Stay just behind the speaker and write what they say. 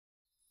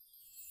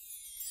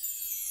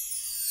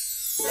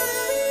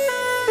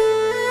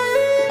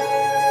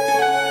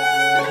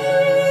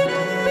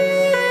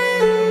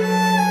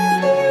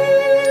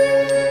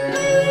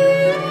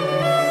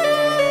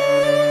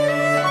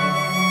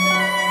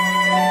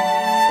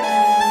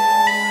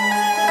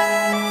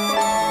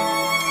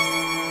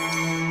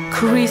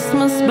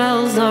Christmas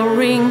bells are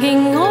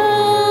ringing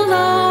all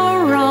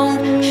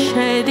around,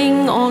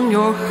 shedding on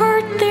your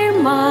heart their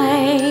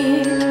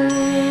might.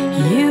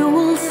 You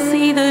will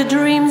see the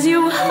dreams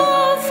you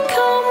have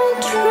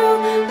come true.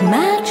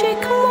 Magic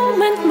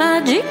moment,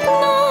 magic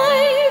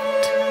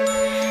night.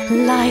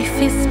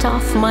 Life is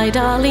tough, my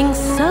darling,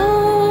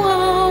 so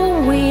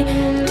are we.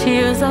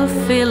 Tears are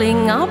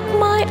filling up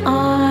my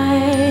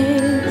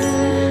eyes.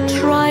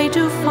 Try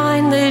to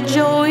find the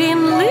joy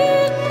in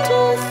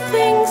little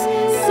things.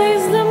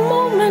 Seize the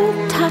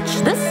moment, touch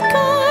the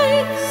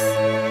skies.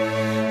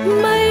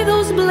 May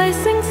those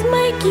blessings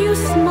make you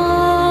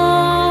smile.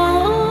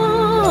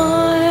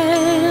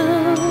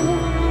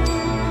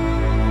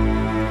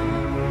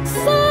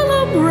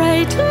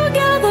 Celebrate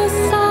together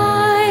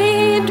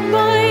side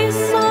by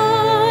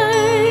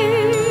side.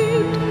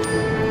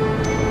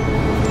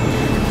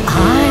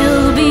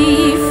 I'll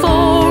be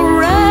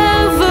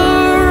forever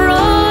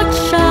a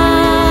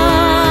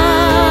child.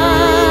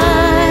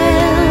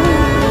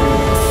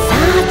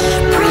 Such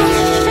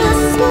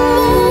precious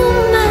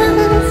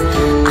moments,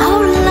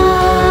 our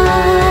lives.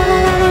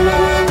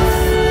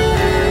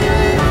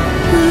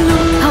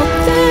 Look out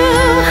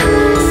there,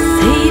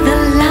 see the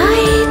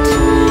light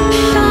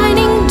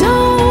shining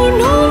down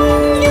on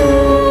you.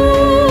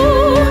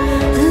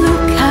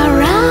 Look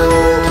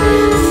around,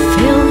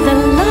 feel the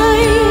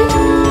light,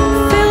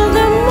 feel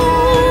the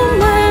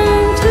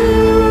moment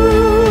too.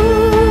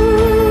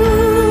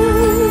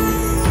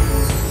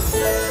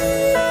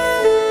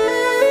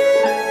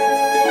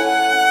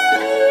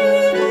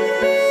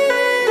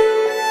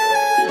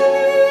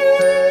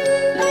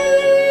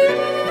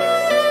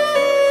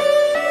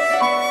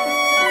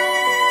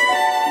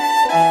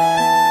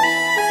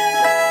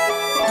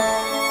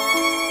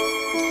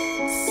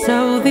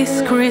 So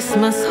this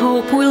Christmas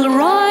hope will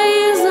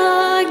rise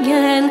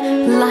again.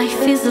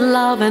 Life is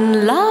love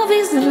and love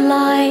is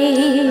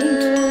light.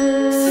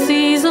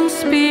 Season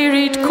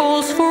spirit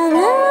calls for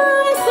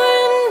warmth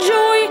and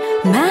joy.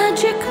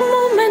 Magic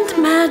moment,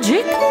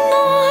 magic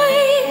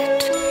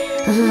night.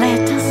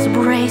 Let us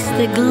brace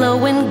the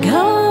glow and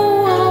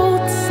go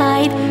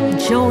outside,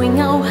 join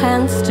our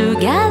hands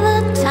together